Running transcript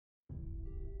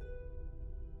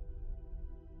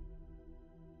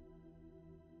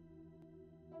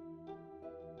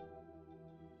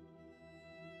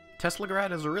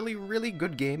Teslagrad is a really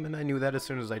good game, and I knew that as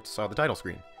soon as I saw the title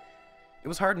screen. It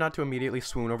was hard not to immediately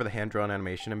swoon over the hand-drawn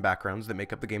animation and backgrounds that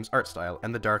make up the game's art style,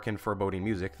 and the dark and foreboding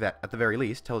music that, at the very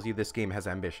least, tells you this game has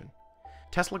ambition.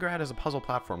 Teslagrad is a puzzle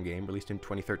platform game released in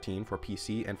 2013 for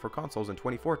PC and for consoles in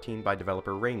 2014 by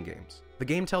developer Rain Games. The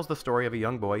game tells the story of a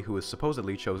young boy who is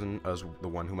supposedly chosen as the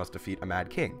one who must defeat a mad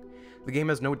king. The game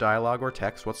has no dialogue or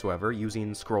text whatsoever,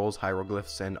 using scrolls,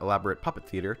 hieroglyphs, and elaborate puppet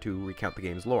theater to recount the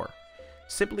game's lore.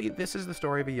 Simply, this is the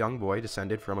story of a young boy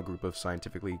descended from a group of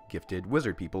scientifically gifted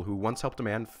wizard people who once helped a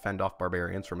man fend off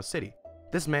barbarians from a city.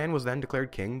 This man was then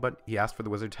declared king, but he asked for the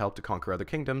wizard's help to conquer other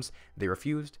kingdoms. They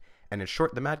refused, and in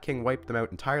short, the Mad King wiped them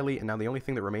out entirely, and now the only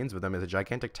thing that remains of them is a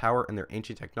gigantic tower and their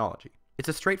ancient technology. It's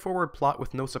a straightforward plot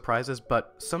with no surprises,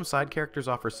 but some side characters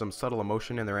offer some subtle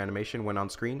emotion in their animation when on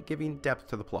screen, giving depth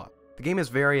to the plot. The game is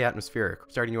very atmospheric,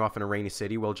 starting you off in a rainy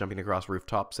city while jumping across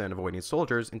rooftops and avoiding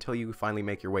soldiers until you finally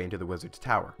make your way into the wizard's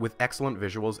tower, with excellent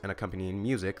visuals and accompanying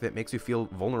music that makes you feel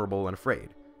vulnerable and afraid.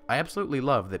 I absolutely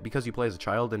love that because you play as a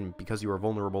child and because you are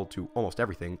vulnerable to almost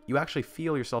everything, you actually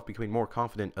feel yourself becoming more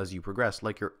confident as you progress,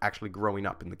 like you're actually growing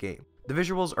up in the game. The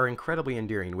visuals are incredibly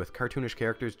endearing, with cartoonish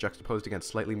characters juxtaposed against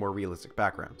slightly more realistic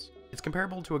backgrounds. It's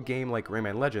comparable to a game like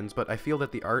Rayman Legends, but I feel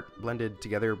that the art blended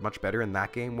together much better in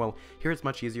that game, while here it's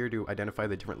much easier to identify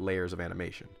the different layers of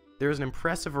animation. There is an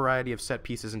impressive variety of set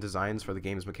pieces and designs for the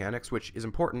game's mechanics, which is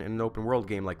important in an open world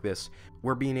game like this,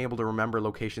 where being able to remember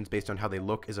locations based on how they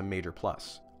look is a major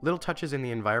plus. Little touches in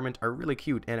the environment are really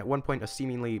cute, and at one point a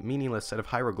seemingly meaningless set of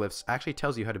hieroglyphs actually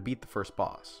tells you how to beat the first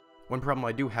boss. One problem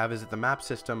I do have is that the map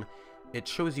system, it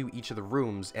shows you each of the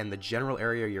rooms and the general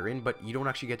area you're in, but you don't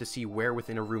actually get to see where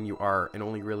within a room you are, and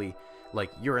only really,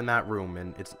 like, you're in that room,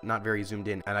 and it's not very zoomed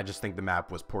in, and I just think the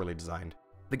map was poorly designed.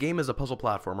 The game is a puzzle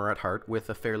platformer at heart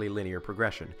with a fairly linear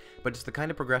progression, but it's the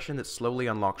kind of progression that slowly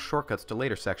unlocks shortcuts to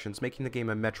later sections, making the game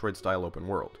a Metroid-style open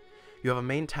world. You have a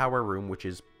main tower room which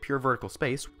is pure vertical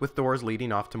space, with doors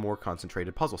leading off to more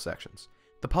concentrated puzzle sections.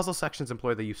 The puzzle sections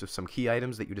employ the use of some key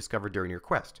items that you discover during your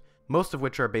quest, most of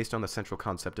which are based on the central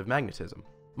concept of magnetism.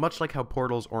 Much like how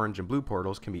portals, orange and blue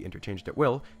portals, can be interchanged at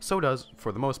will, so does,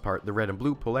 for the most part, the red and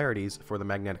blue polarities for the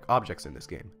magnetic objects in this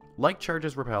game. Like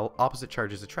charges repel, opposite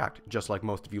charges attract, just like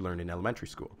most of you learned in elementary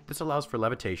school. This allows for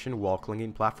levitation, wall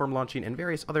clinging, platform launching, and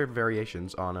various other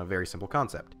variations on a very simple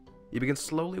concept. You begin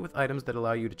slowly with items that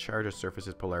allow you to charge a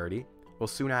surface's polarity, while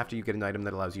soon after you get an item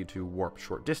that allows you to warp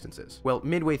short distances. Well,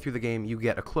 midway through the game, you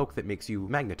get a cloak that makes you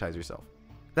magnetize yourself.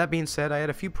 That being said, I had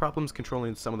a few problems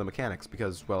controlling some of the mechanics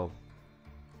because, well,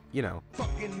 you know.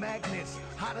 Fucking magnets,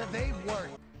 how do they work?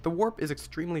 The warp is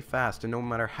extremely fast, and no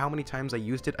matter how many times I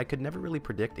used it, I could never really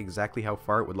predict exactly how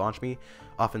far it would launch me,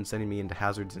 often sending me into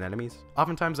hazards and enemies.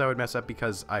 Oftentimes I would mess up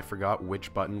because I forgot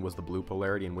which button was the blue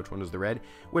polarity and which one was the red,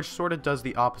 which sort of does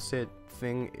the opposite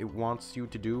thing it wants you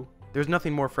to do. There's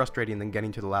nothing more frustrating than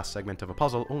getting to the last segment of a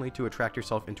puzzle only to attract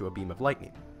yourself into a beam of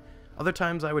lightning. Other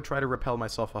times I would try to repel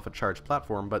myself off a charged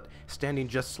platform, but standing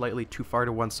just slightly too far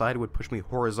to one side would push me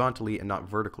horizontally and not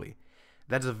vertically.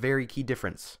 That is a very key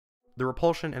difference. The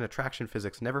repulsion and attraction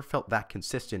physics never felt that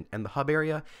consistent, and the hub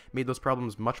area made those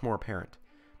problems much more apparent.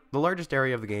 The largest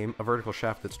area of the game, a vertical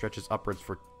shaft that stretches upwards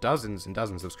for dozens and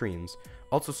dozens of screens,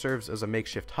 also serves as a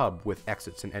makeshift hub with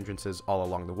exits and entrances all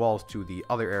along the walls to the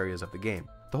other areas of the game.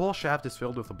 The whole shaft is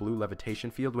filled with a blue levitation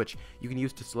field which you can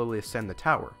use to slowly ascend the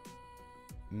tower.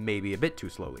 Maybe a bit too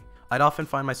slowly. I'd often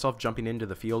find myself jumping into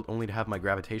the field only to have my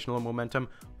gravitational momentum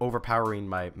overpowering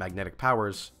my magnetic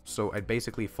powers, so I'd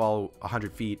basically fall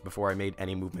 100 feet before I made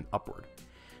any movement upward.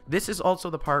 This is also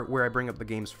the part where I bring up the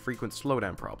game's frequent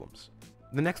slowdown problems.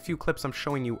 The next few clips I'm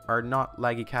showing you are not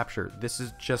laggy capture, this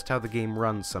is just how the game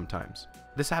runs sometimes.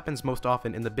 This happens most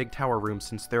often in the big tower room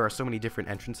since there are so many different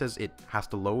entrances it has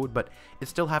to load, but it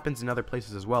still happens in other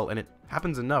places as well, and it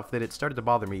happens enough that it started to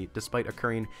bother me despite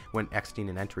occurring when exiting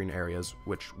and entering areas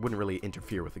which wouldn't really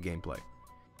interfere with the gameplay.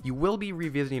 You will be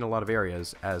revisiting a lot of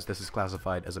areas, as this is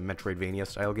classified as a Metroidvania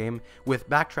style game, with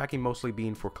backtracking mostly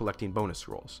being for collecting bonus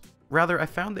scrolls. Rather, I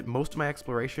found that most of my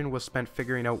exploration was spent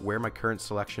figuring out where my current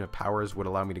selection of powers would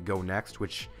allow me to go next,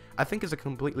 which I think is a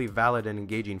completely valid and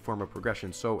engaging form of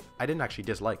progression, so I didn't actually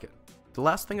dislike it. The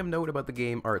last thing of note about the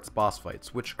game are its boss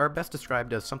fights, which are best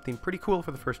described as something pretty cool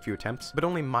for the first few attempts, but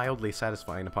only mildly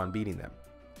satisfying upon beating them,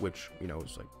 which, you know,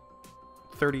 is like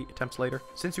 30 attempts later.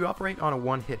 Since you operate on a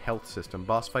one-hit health system,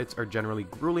 boss fights are generally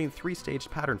grueling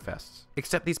 3-staged pattern fests.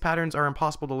 Except these patterns are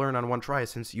impossible to learn on one try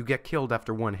since you get killed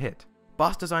after one hit.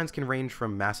 Boss designs can range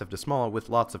from massive to small with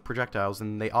lots of projectiles,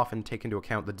 and they often take into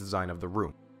account the design of the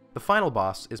room. The final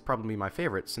boss is probably my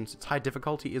favorite, since its high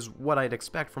difficulty is what I'd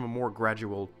expect from a more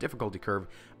gradual difficulty curve,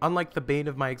 unlike the bane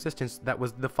of my existence that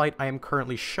was the fight I am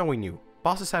currently showing you.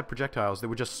 Bosses had projectiles that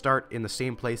would just start in the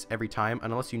same place every time,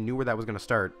 and unless you knew where that was going to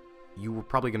start, you were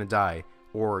probably going to die,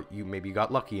 or you maybe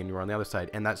got lucky and you were on the other side,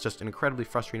 and that's just an incredibly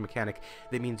frustrating mechanic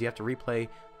that means you have to replay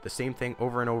the same thing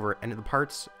over and over, and the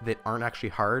parts that aren't actually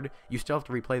hard, you still have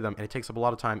to replay them, and it takes up a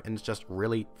lot of time, and it's just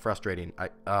really frustrating.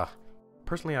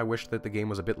 Personally, I wish that the game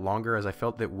was a bit longer, as I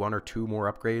felt that 1 or 2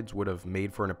 more upgrades would have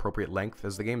made for an appropriate length,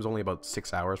 as the game's only about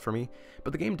 6 hours for me.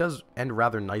 But the game does end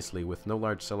rather nicely, with no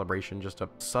large celebration, just a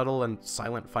subtle and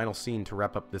silent final scene to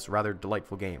wrap up this rather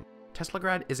delightful game.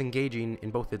 Teslagrad is engaging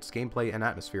in both its gameplay and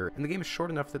atmosphere, and the game is short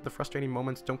enough that the frustrating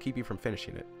moments don't keep you from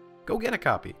finishing it. Go get a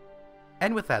copy!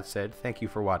 And with that said, thank you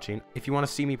for watching. If you want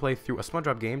to see me play through a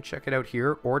SmudgeDrop game, check it out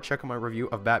here, or check out my review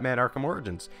of Batman Arkham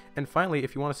Origins. And finally,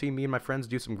 if you want to see me and my friends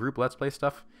do some group Let's Play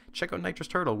stuff, check out Nitrous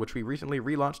Turtle, which we recently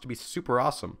relaunched to be super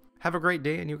awesome. Have a great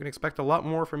day, and you can expect a lot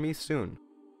more from me soon.